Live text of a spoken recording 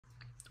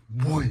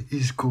What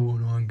is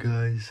going on,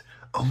 guys?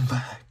 I'm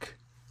back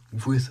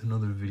with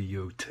another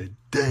video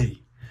today.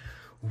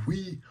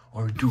 We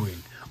are doing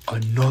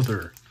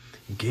another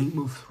Game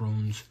of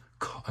Thrones,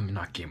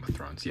 not Game of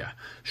Thrones, yeah,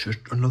 just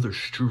another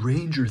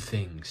Stranger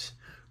Things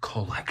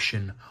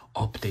collection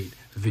update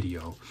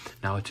video.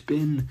 Now it's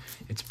been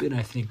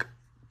I think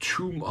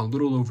a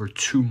little over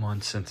 2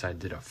 months since I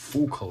did a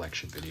full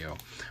collection video,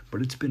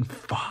 but it's been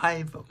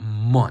 5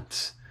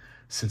 months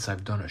since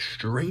I've done a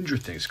Stranger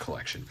Things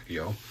collection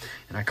video,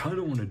 and I kind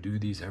of want to do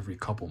these every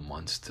couple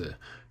months to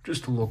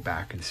look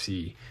back and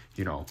see,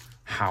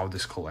 how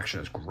this collection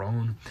has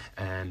grown.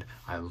 And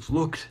I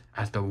looked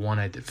at the one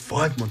I did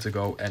 5 months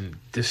ago, and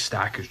this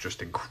stack is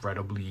just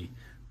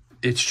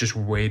it's just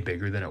way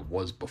bigger than it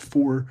was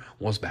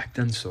back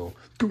then. So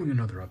doing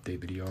another update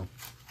video.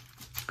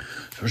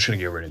 So I'm just going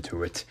to get right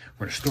into it.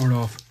 We're going to start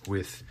off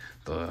with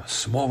the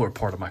smaller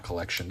part of my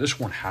collection. This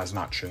one has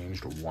not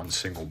changed one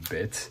single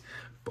bit.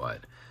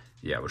 But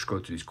yeah, we'll just go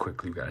through these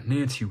quickly. We got a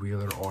Nancy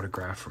Wheeler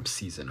autograph from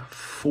season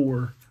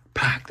 4.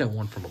 Pack that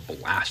one from a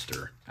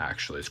blaster.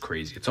 Actually, it's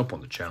crazy. It's up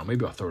on the channel.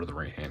 Maybe I'll throw it to the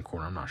right hand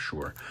corner. I'm not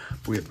sure.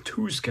 But we have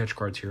 2 sketch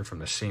cards here from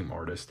the same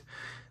artist.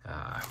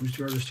 Who's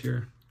the artist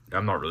here?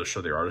 I'm not really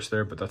sure the artist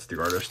there, but that's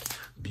the artist.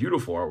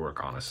 Beautiful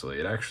artwork, honestly.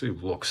 It actually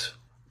looks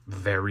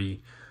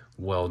very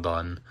well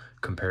done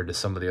compared to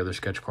some of the other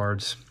sketch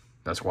cards.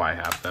 That's why I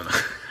have them.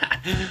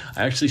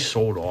 I actually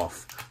sold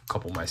off a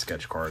couple of my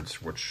sketch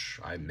cards, which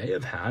I may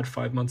have had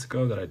 5 months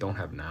ago that I don't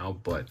have now,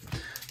 but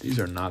these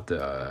are not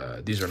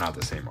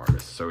the same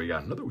artists. So we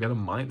got a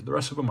Mind. The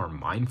rest of them are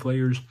Mind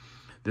Flayers.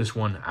 This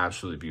one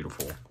absolutely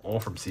beautiful,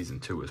 all from season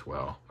 2 as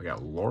well. We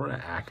got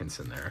Laura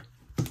Atkinson there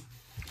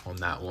on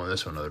that one.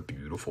 This one, another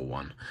beautiful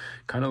one.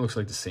 Kind of looks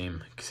like the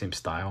same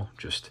style,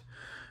 just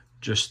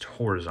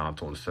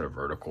horizontal instead of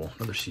vertical.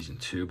 Another season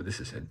 2, but this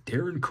is a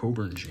Darren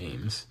Coburn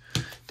James.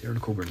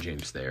 Darren Coburn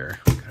James there.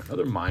 We got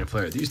another Mind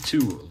Flayer. These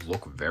two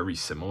look very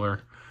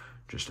similar.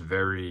 Just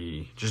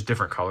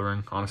different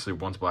coloring. Honestly,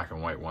 one's black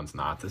and white, one's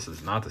not. This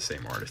is not the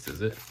same artist,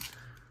 is it?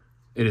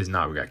 It is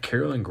not. We got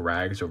Carolyn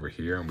Graggs over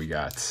here, and we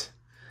got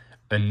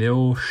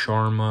Anil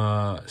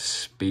Sharma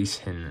Space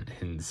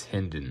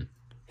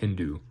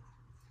Hindu.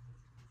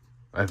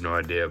 I have no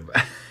idea,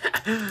 but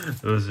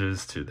those are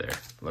his 2 there.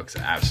 Looks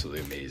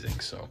absolutely amazing.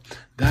 So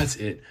that's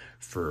it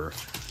for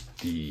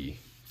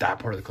that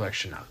part of the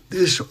collection. Now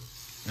this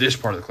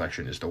part of the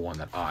collection is the one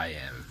that I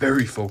am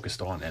very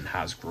focused on and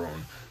has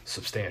grown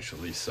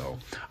substantially. So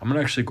I'm gonna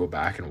actually go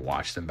back and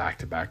watch them back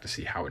to back to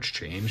see how it's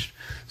changed.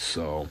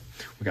 So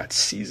we got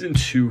season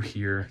 2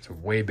 here. It's a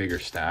way bigger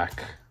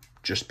stack,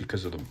 just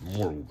because of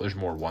there's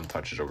more one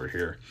touches over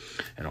here,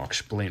 and I'll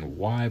explain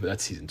why. But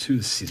that's season 2.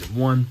 This is season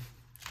 1.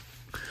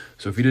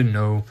 So if you didn't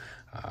know,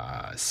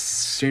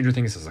 Stranger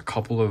Things has a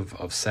couple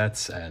of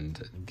sets,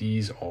 and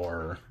these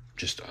are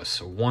just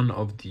one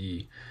of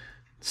the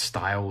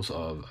styles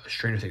of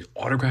Stranger Things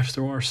autographs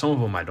there are. Some of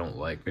them I don't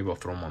like. Maybe I'll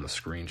throw them on the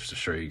screen just to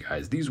show you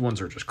guys. These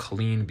ones are just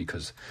clean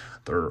because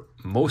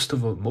most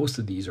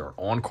of these are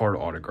on-card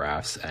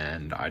autographs,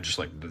 and I just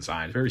like the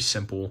design. Very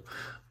simple.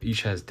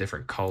 Each has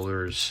different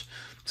colors.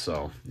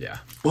 So yeah,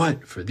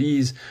 but for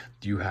these,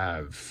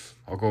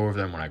 I'll go over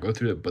them when I go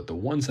through it, but the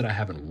ones that I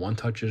have in one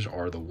touches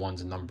are the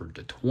ones numbered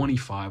to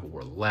 25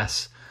 or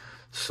less.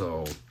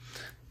 So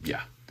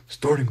yeah,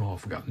 starting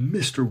off, we got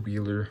Mr.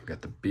 Wheeler. We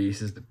got the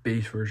base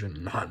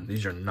version.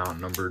 These are not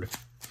numbered.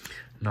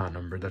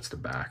 That's the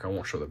back. I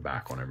won't show the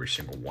back on every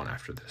single one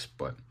after this,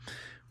 but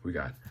we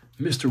got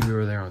Mr.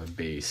 Wheeler there on the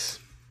base,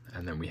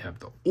 and then we have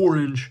the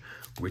orange,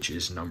 which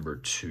is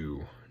numbered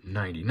to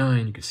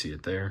 99. You can see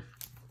it there.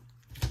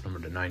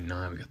 Numbered to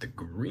 99. We got the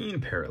green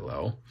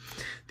parallel.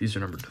 These are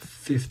numbered to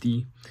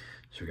 50.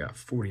 So we got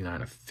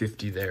 49 of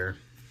 50 there.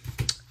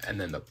 And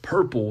then the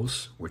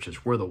purples, which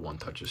is where the one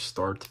touches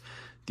start,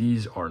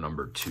 these are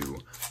numbered to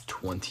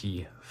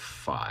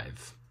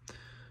 25.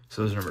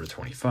 So those are numbered to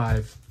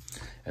 25.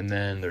 And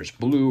then there's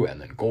blue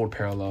and then gold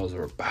parallels.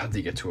 We're about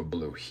to get to a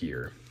blue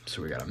here.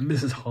 So we got a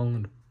Mrs.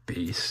 Holland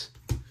base.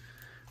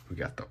 We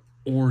got the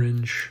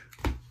orange.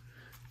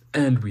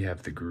 And we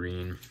have the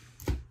green.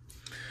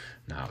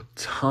 Now,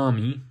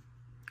 Tommy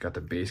got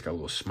the base, got a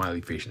little smiley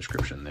face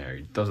inscription there.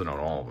 He does it on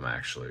all of them,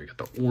 actually. We got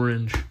the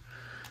orange,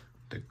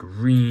 the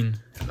green,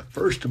 and the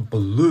first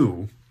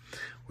blue.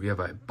 We have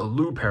a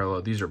blue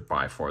parallel. These are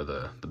by far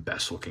the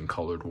best looking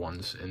colored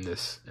ones in the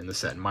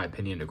set. In my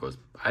opinion,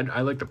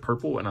 I like the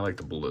purple and I like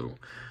the blue.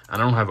 I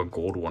don't have a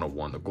gold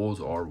 101. The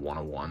golds are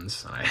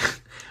 101s. And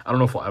I don't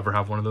know if I'll ever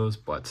have one of those,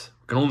 but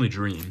I can only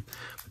dream.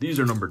 But these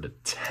are numbered to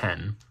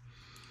 10.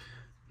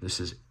 This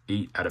is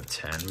 8 out of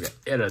 10. We got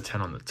 8 out of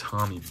 10 on the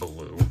Tommy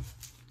blue.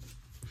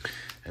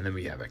 And then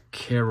we have a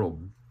Carol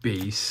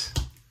base,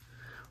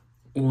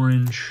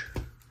 orange,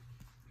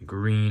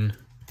 green,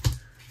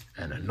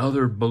 and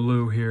another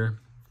blue here.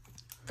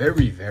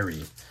 Very,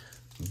 very.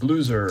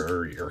 Blues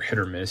are hit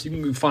or miss. You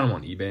can find them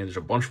on eBay. There's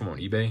a bunch of them on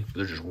eBay, but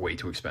they're just way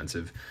too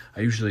expensive.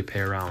 I usually pay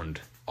around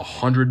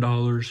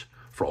 $100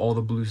 for all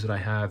the blues that I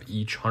have,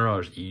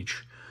 $100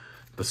 each.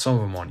 But some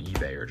of them on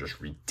eBay are just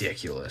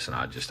ridiculous, and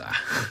it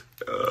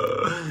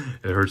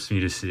hurts me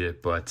to see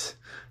it. But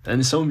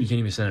then some of them you can't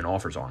even send in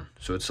offers on,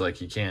 so it's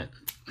like you can't.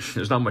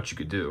 There's not much you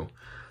could do.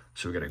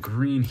 So we got a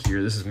green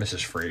here. This is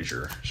Mrs.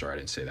 Fraser. Sorry, I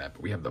didn't say that.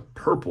 But we have the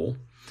purple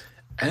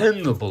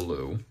and the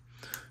blue.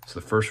 So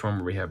the first one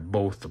where we have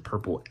both the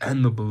purple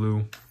and the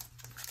blue.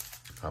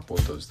 Got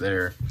both those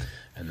there.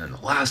 And then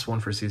the last one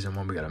for season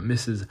 1, we got a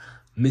Mrs.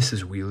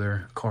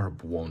 Wheeler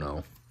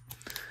Carbuono,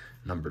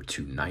 number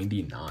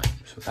 299.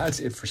 So that's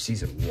it for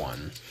season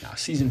 1. Now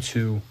season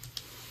 2,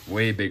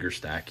 way bigger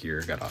stack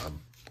here. Got a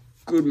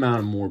good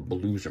amount more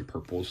blues and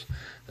purples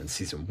than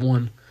season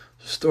 1.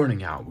 So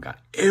starting out, we got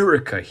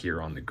Erica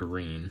here on the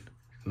green.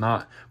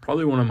 Not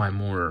probably one of my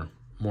more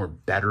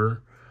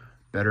better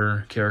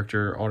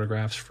character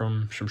autographs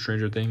from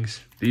Stranger Things.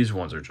 These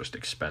ones are just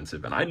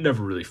expensive, and I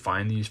never really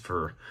find these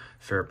for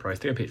fair price. I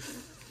think I paid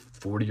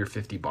 40 or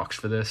 50 bucks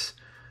for this.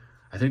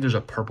 I think there's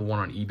a purple one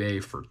on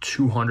eBay for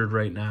 200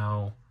 right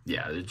now.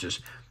 Yeah, it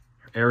just,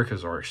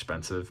 Erica's are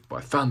expensive,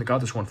 but I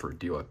got this one for a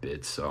deal at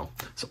Bids, so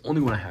it's the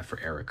only one I have for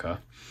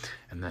Erica.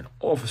 And then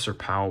Officer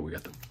Powell, we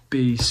got the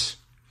base,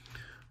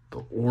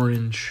 the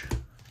orange,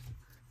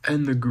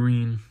 and the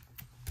green.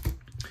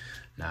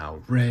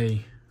 Now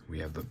Ray, we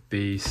have the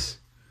base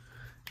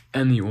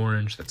and the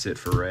orange. That's it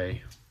for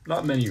Ray.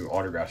 Not many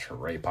autographs for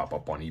Ray pop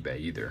up on eBay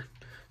either.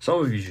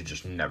 Some of these you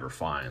just never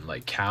find.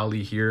 Like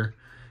Callie here.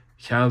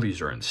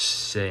 Callies are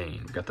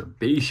insane. We got the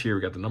base here.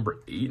 We got the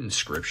number 8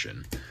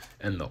 inscription.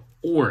 And the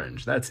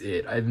orange. That's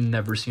it. I've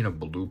never seen a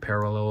blue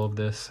parallel of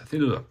this. I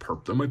think there's a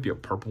purple. There might be a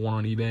purple one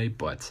on eBay.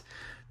 But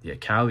yeah,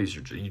 Callies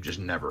are you just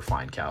never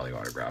find Callie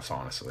autographs,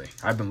 honestly.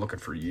 I've been looking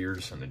for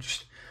years and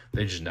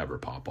they just never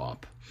pop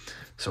up.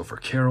 So for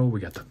Carol,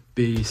 we got the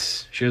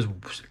base.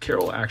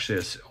 Carol actually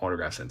has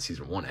autographs in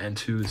season 1 and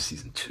 2.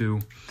 Season 2.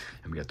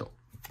 And we got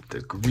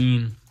the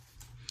green.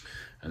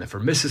 And then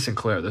for Mrs.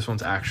 Sinclair, this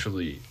one's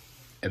actually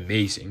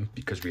amazing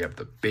because we have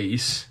the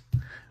base.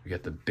 We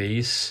got the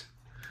base.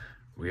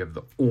 We have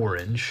the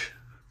orange.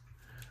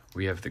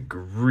 We have the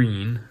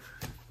green.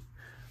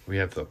 We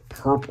have the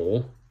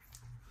purple.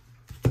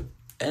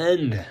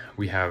 And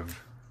we have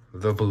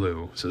the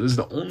blue. So this is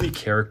the only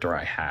character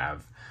I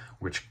have,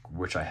 which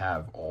I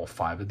have all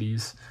 5 of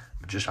these.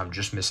 I'm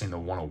just missing the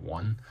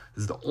 101.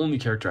 This is the only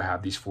character I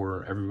have these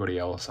for. Everybody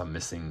else, I'm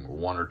missing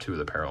 1 or 2 of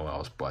the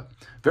parallels. But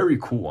very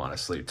cool,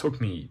 honestly. It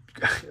took me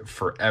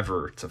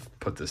forever to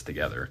put this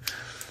together.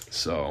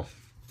 So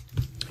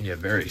yeah,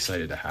 very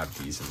excited to have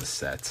these in the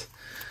set.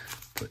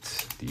 Put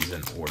these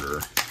in order.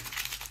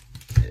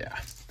 Yeah.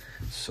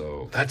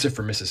 So that's it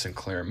for Mrs.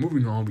 Sinclair.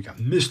 Moving on, we got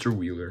Mr.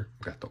 Wheeler.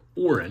 We got the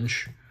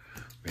orange.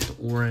 We have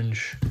the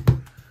orange.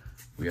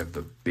 We have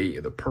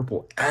the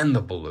purple and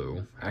the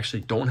blue. I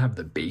actually don't have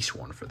the base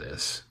one for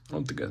this. I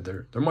don't think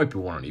there might be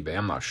one on eBay.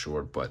 I'm not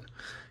sure, but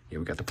yeah,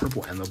 we got the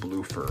purple and the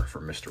blue for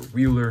Mr.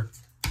 Wheeler.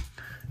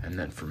 And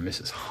then for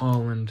Mrs.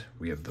 Holland,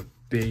 we have the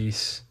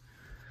base,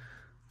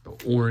 the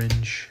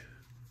orange,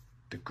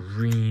 the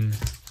green,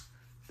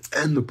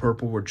 and the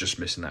purple. We're just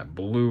missing that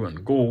blue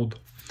and gold.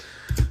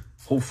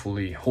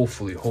 Hopefully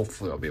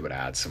I'll be able to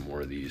add some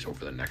more of these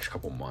over the next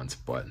couple months,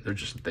 but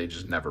they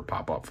just never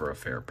pop up for a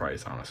fair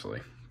price, honestly.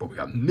 But we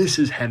got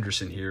Mrs.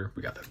 Henderson here.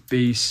 We got the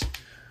base,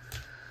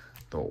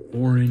 the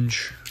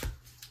orange,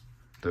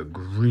 the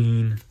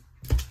green,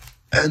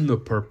 and the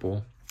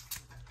purple.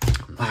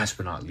 And last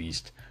but not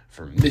least,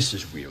 for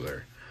Mrs.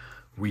 Wheeler,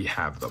 we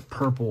have the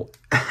purple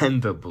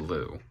and the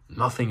blue.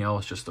 Nothing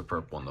else, just the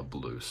purple and the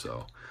blue.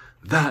 So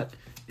that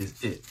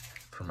is it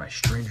for my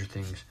Stranger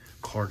Things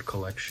card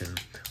collection.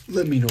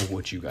 Let me know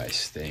what you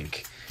guys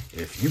think.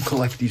 If you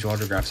collect these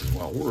autographs as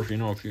well, or if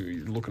you're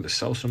looking to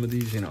sell some of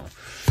these,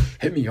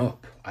 hit me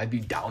up. I'd be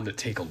down to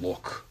take a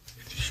look.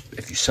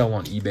 If you sell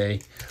on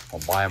eBay, I'll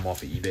buy them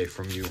off of eBay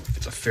from you if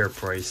it's a fair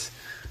price.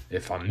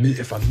 If I'm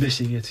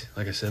missing it,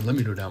 like I said, let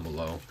me know down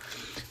below.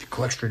 If you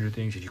collect Stranger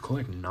Things, if you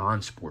collect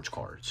non-sports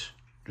cards,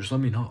 just let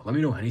me know. Let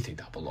me know anything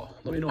down below.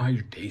 Let me know how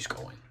your day's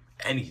going.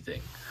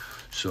 Anything.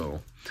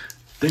 So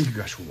thank you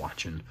guys for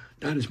watching.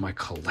 That is my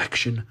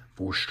collection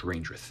for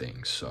Stranger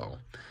Things. So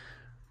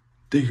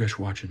thank you guys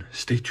for watching.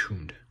 Stay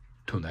tuned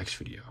till next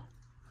video.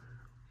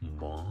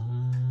 Bye.